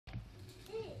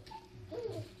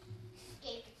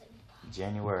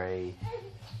January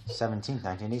 17th,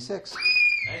 1986.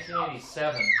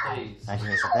 1987, please.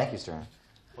 1987. Thank you, Stern.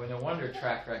 Boy, no wonder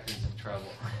track record's in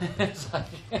trouble. It's like,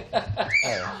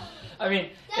 Hey. I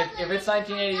mean, if it's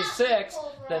 1986,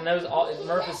 then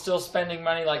Murph is still spending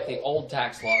money like the old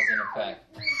tax laws in effect.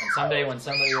 And someday when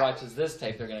somebody watches this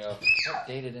tape, they're going to go, what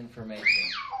dated information?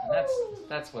 And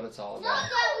that's what it's all about.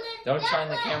 Don't shine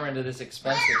the camera into this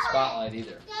expensive spotlight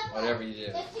either, whatever you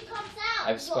do.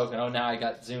 I've spoken. Oh, now I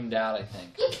got zoomed out, I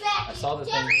think. I saw the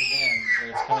thing move in,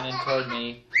 where it's coming in toward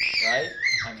me, right?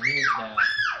 I'm huge now.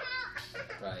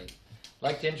 Right. I'd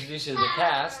like to introduce you to the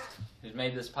cast who's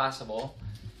made this possible.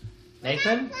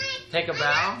 Nathan, take a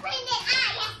bow.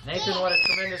 Nathan, what a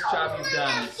tremendous job you've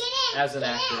done as an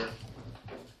actor.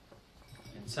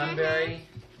 And Sunbury.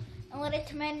 And what a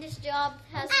tremendous job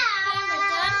has the camera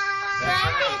done.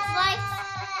 Brian, its lights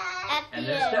at the And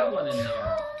there's Devlin in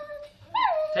there.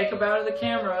 Take a bow to the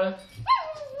camera.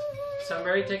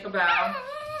 Sunbury, take a bow.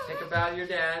 Take a bow to your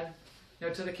dad. No,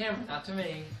 to the camera, not to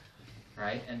me.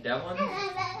 Right? And Devlin?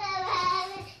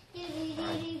 Right.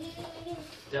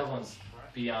 Devlin's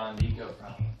beyond ego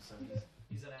problems, so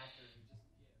he's an actor.